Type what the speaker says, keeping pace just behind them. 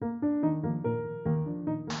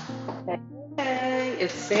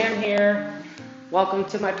It's Sam here. Welcome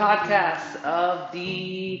to my podcast of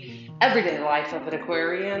the everyday life of an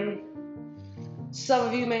Aquarian. Some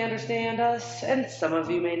of you may understand us, and some of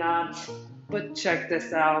you may not. But check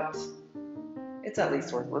this out. It's at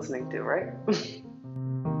least worth listening to, right?